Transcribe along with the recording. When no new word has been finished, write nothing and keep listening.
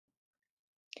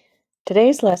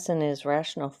Today's lesson is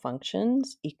rational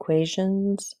functions,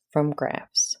 equations from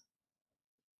graphs.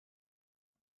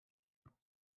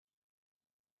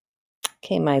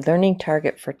 Okay, my learning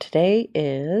target for today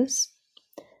is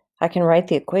I can write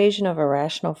the equation of a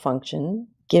rational function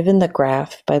given the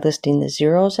graph by listing the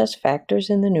zeros as factors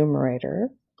in the numerator,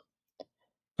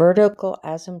 vertical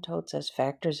asymptotes as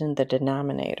factors in the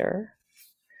denominator,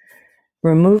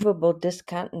 removable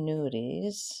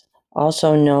discontinuities,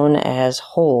 also known as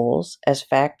holes, as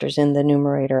factors in the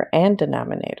numerator and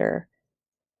denominator,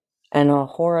 and a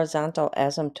horizontal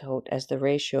asymptote as the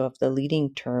ratio of the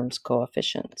leading term's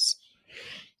coefficients.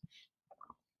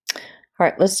 All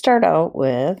right, let's start out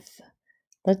with,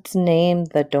 let's name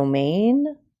the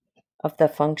domain of the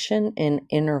function in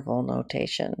interval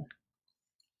notation.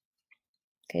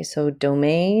 Okay, so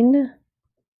domain,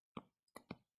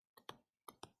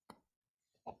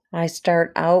 I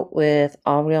start out with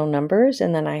all real numbers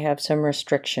and then I have some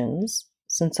restrictions.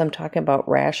 Since I'm talking about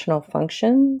rational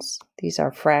functions, these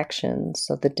are fractions,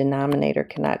 so the denominator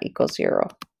cannot equal 0.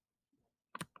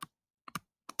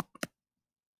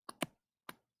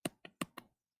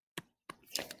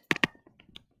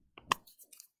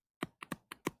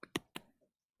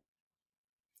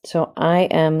 So I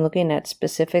am looking at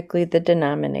specifically the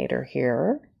denominator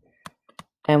here.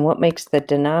 And what makes the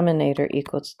denominator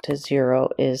equals to 0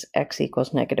 is x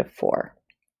equals -4.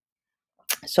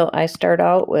 So I start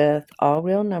out with all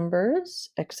real numbers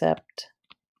except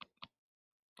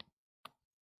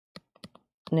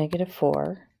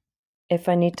 -4. If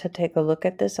I need to take a look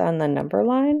at this on the number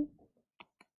line,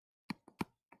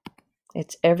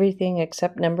 it's everything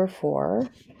except number 4.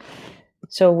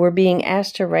 So we're being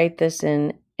asked to write this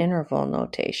in interval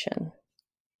notation.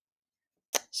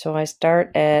 So I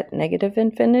start at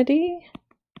 -infinity,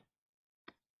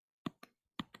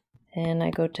 and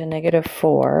I go to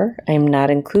 -4. I'm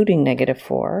not including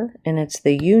 -4, and it's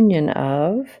the union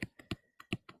of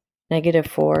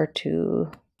 -4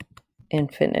 to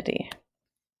infinity.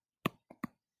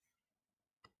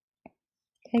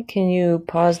 Okay, can you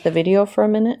pause the video for a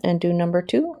minute and do number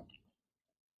 2?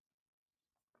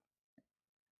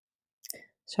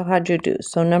 So how'd you do?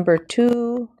 So number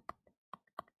 2,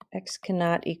 x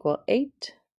cannot equal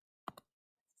 8.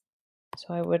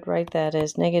 So I would write that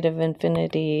as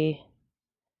 -infinity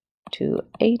to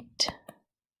 8,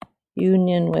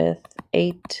 union with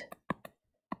 8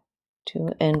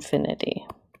 to infinity.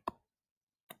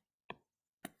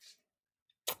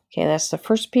 Okay, that's the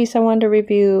first piece I wanted to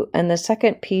review. And the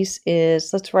second piece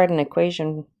is, let's write an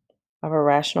equation of a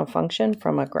rational function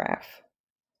from a graph.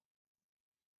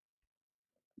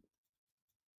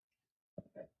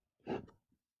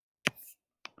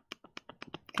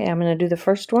 Okay, I'm going to do the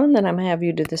first one, then I'm going to have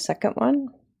you do the second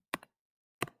one.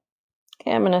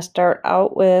 Okay, I'm going to start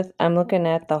out with, I'm looking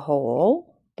at the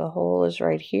hole. The hole is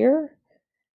right here.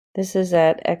 This is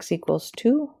at x equals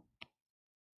 2.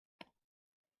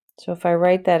 So if I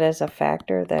write that as a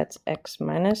factor, that's x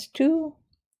minus 2.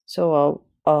 So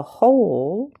a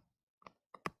hole,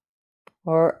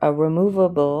 or a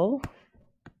removable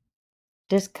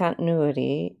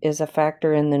discontinuity, is a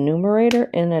factor in the numerator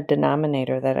in a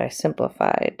denominator that I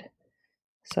simplified.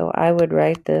 So I would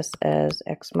write this as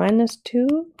x minus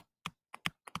 2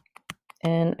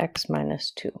 and x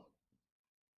minus 2.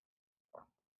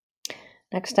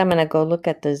 Next, I'm going to go look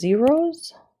at the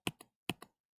zeros.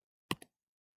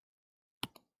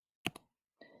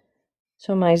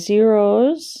 So my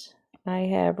zeros I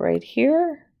have right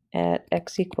here at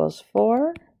x equals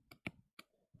 4,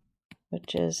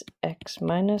 which is x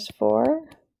minus 4,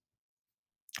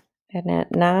 and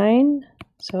at 9,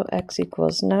 so x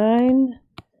equals 9,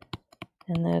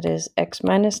 and that is x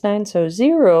minus 9. So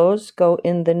zeros go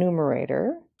in the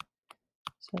numerator.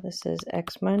 So this is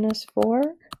x minus 4,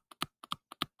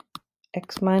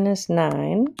 x minus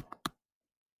 9.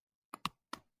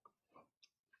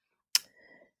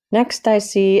 Next, I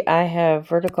see I have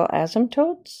vertical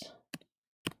asymptotes.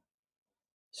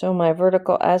 So my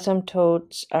vertical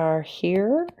asymptotes are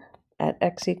here at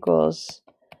x equals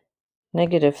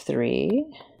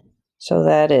 -3. So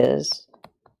that is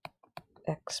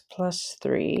x plus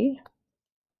 3.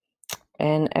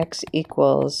 And x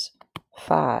equals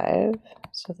 5.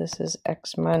 So this is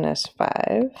x minus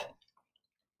 5.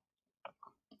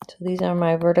 So these are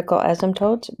my vertical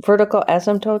asymptotes. Vertical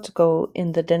asymptotes go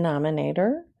in the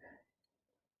denominator.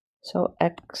 So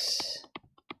x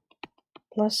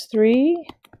plus 3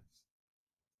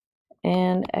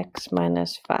 and x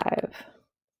minus 5.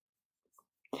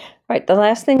 All right, the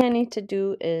last thing I need to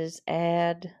do is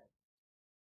add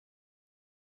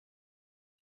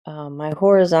my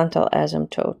horizontal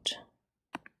asymptote.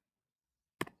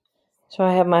 So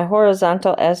I have my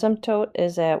horizontal asymptote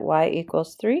is at y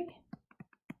equals 3.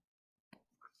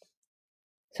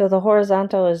 So the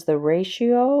horizontal is the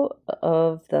ratio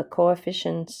of the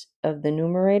coefficients of the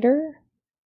numerator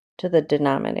to the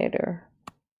denominator.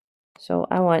 So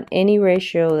I want any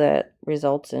ratio that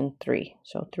results in 3.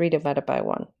 So 3 divided by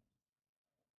 1.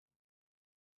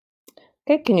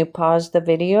 Okay, can you pause the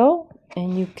video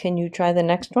and can you try the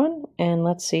next one? And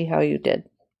let's see how you did.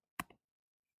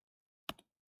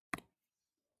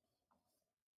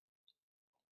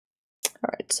 All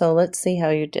right, so let's see how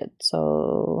you did.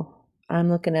 So I'm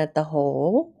looking at the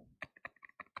whole.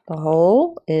 The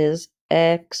whole is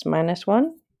x minus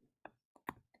 1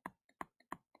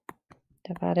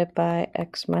 divided by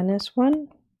x minus 1.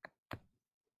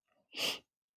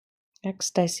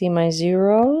 Next, I see my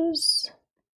zeros.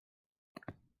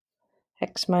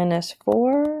 X minus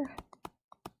 4,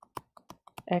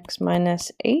 x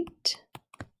minus 8.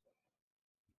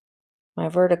 My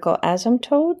vertical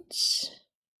asymptotes,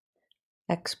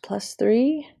 x plus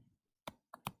 3,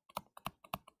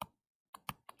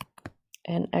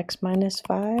 and x minus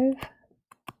 5.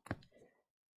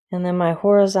 And then my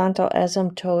horizontal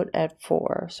asymptote at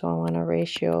 4. So I want a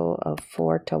ratio of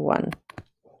 4 to 1.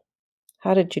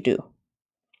 How did you do?